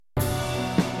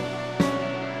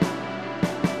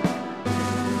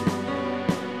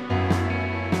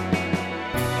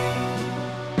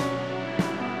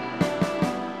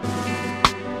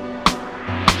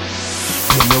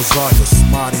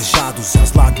marejados e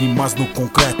as lágrimas no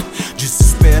concreto.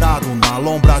 Desesperado na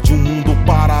lombra de um mundo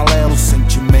paralelo,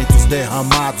 sentimentos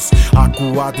derramados,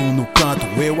 acuado no canto.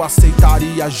 Eu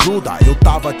aceitaria ajuda, eu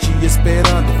tava te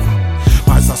esperando,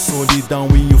 mas a solidão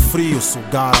e o frio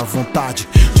sugaram a vontade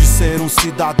de ser um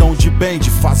cidadão de bem, de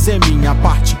fazer minha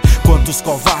parte. Quantos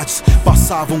covardes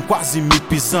passavam quase me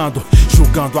pisando,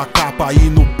 julgando a capa e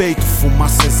no peito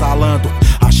fumaça exalando.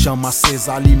 A chama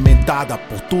acesa alimentada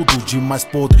por tudo de mais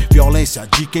podre. Violência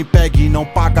de quem pega e não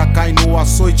paga cai no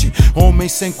açoite.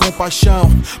 Homens sem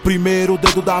compaixão, primeiro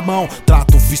dedo da mão.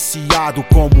 Trato viciado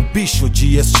como bicho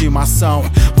de estimação.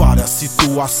 Várias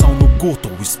situações no curto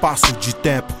espaço de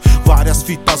tempo, várias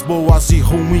fitas boas e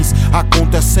ruins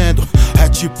acontecendo. É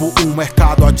tipo um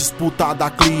mercado, a disputa da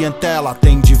clientela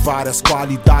tem de várias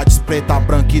qualidades, preta,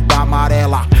 branca e da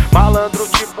amarela. Malandro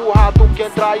tipo rato que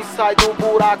entra e sai do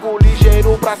buraco,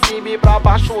 ligeiro pra cima e pra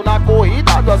baixo na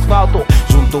corrida do asfalto.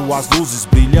 Juntou as luzes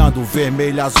brilhando,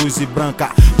 vermelha, azuis e branca,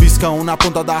 piscam na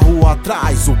ponta da rua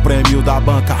atrás o prêmio da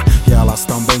banca. E elas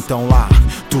também tão lá,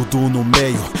 tudo no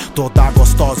meio, toda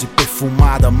gostosa e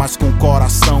perfumada, mas com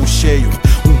coração cheio.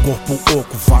 Um corpo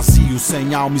oco, vazio,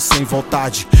 sem alma e sem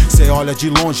vontade. Cê olha de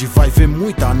longe, vai ver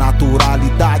muita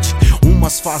naturalidade.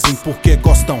 Umas fazem porque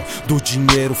gostam do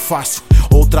dinheiro fácil,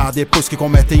 outra depois que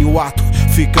cometem o ato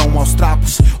ficam aos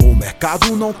trapos. O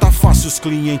mercado não tá fácil, os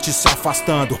clientes se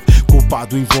afastando, culpa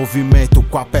do envolvimento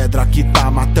com a pedra que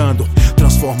tá matando,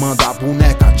 transformando a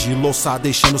boneca de louça,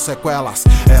 deixando sequelas.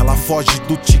 Ela foge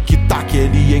do tic-tac,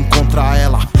 ele encontra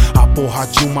ela. A porra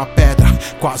de uma pedra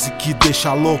quase que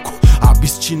deixa louco,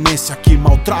 abstinência que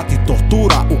maltrata e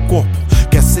tortura o corpo.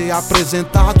 Quer ser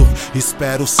apresentado?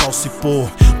 Espera o sol se pôr.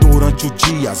 Durante o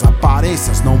dia as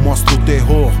aparências não mostram o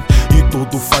terror, e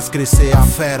tudo faz crescer a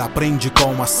fera, aprende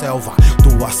com a selva.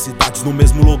 Duas cidades no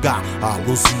mesmo lugar, a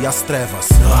luz e as trevas.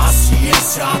 A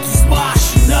ciência dos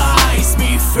marginais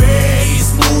me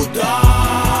fez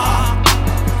mudar.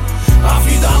 A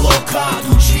vida louca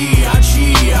do dia a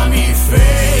dia me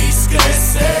fez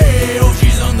crescer ou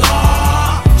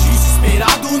desandar.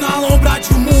 Desesperado na lombra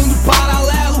de um mundo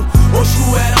paralelo, hoje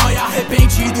o herói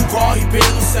arrependido corre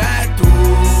pelo certo.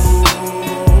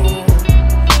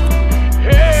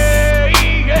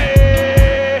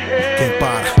 Quem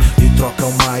para e troca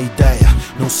uma ideia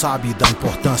não sabe da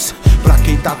importância pra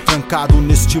quem tá trancado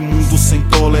neste mundo sem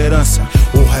tolerância.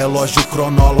 O relógio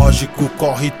cronológico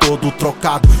corre todo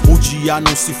trocado, o dia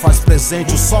não se faz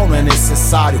presente, o sol não é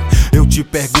necessário. Eu te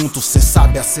pergunto, cê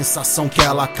sabe a sensação que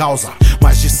ela causa?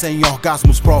 Mais de 100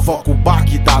 orgasmos provoca o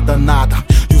baque da danada,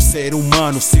 e o ser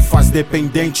humano se faz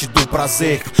dependente do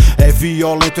prazer. É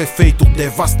violento, efeito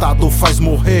devastador, faz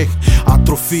morrer.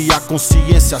 Atrofia a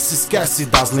consciência, se esquece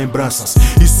das lembranças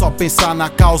e só pensa na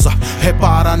causa,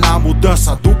 repara na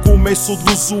mudança do começo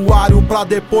do usuário pra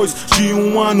depois de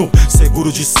um ano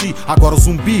seguro de si, agora o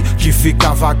zumbi que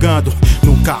fica vagando.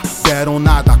 Nunca deram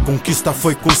nada, a conquista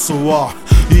foi com suor,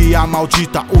 e a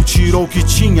maldita o tirou que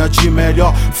tinha de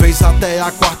melhor. Fez até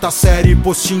a quarta série,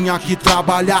 pois tinha que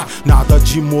trabalhar. Nada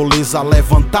de moleza,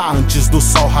 levantar antes do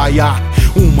sol raiar.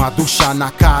 Uma ducha na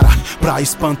cara pra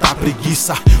espantar a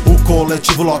preguiça. O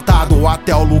coletivo lotado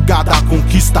até o lugar da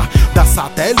conquista. Da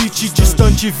satélite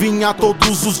distante vinha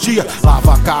todos os dias.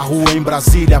 Lava carro em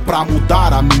Brasília pra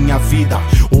mudar a minha vida.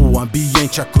 O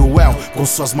ambiente é cruel com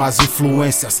suas más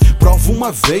influências. Prova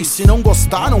uma vez, se não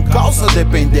gostaram causa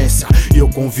dependência. E eu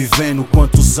convivendo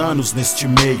quantos anos neste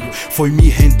meio, foi me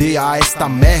render a esta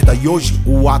merda e hoje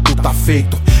o ato tá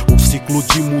feito. O ciclo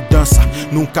de mudança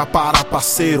nunca para,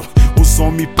 parceiro. Os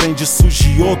homens prende,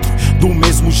 surge outro do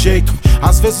mesmo jeito.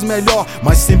 Às vezes melhor,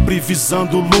 mas sempre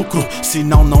visando lucro.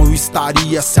 Senão não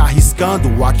estaria se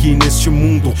arriscando aqui neste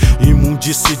mundo.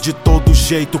 Imundice de todo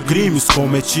jeito, crimes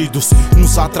cometidos,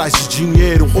 uns atrás de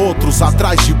dinheiro, outros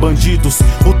atrás de bandidos.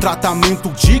 O tratamento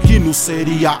digno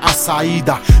seria a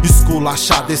saída.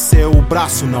 Esculachar, descer o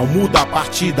braço, não muda a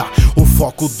partida. O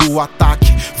foco do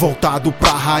ataque voltado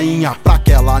pra rainha, pra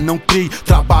que ela não crie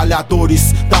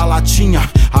trabalhadores da latinha.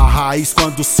 A raiz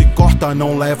quando se corta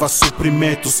não leva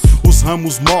suprimentos. Os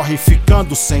ramos morrem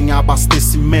ficando sem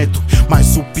abastecimento.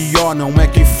 Mas o pior não é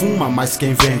quem fuma, mas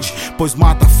quem vende, pois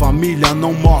mata a família,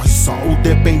 não morre só o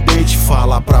dependente.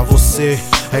 Fala pra você,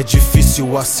 é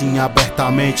difícil assim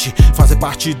abertamente. Fazer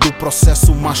parte do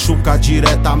processo machuca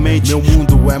diretamente. Meu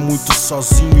mundo é muito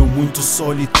sozinho, muito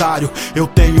solitário. Eu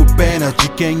tenho pena de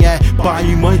quem é pai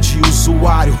e mãe de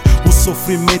usuário. Os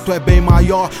sofrimento é bem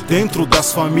maior dentro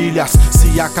das famílias,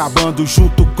 se acabando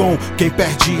junto com quem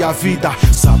perde a vida.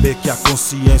 Saber que a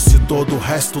consciência e todo o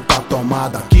resto tá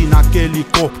tomada, que naquele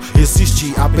corpo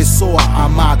existe a pessoa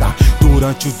amada.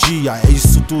 Durante o dia é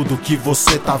isso tudo que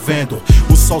você tá vendo.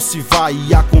 O sol se vai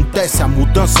e acontece a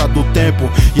mudança do tempo,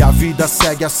 e a vida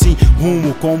segue assim,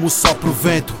 rumo como só pro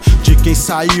vento, de quem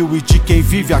saiu e de quem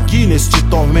vive aqui neste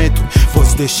tormento.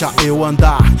 Pois deixa eu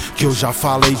andar, que eu já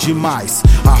falei demais.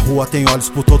 A rua tem olhos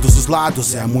por todos os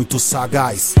lados, é muito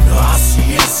sagaz. A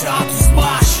ciência dos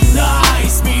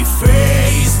marginais me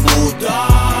fez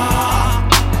mudar.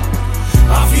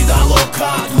 A vida louca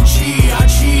do dia a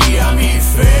dia me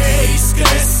fez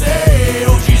crescer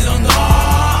ou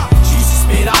desandar.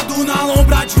 Desesperado na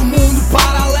lombra de um mundo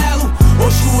paralelo,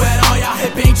 hoje o herói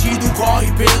arrependido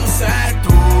corre pelo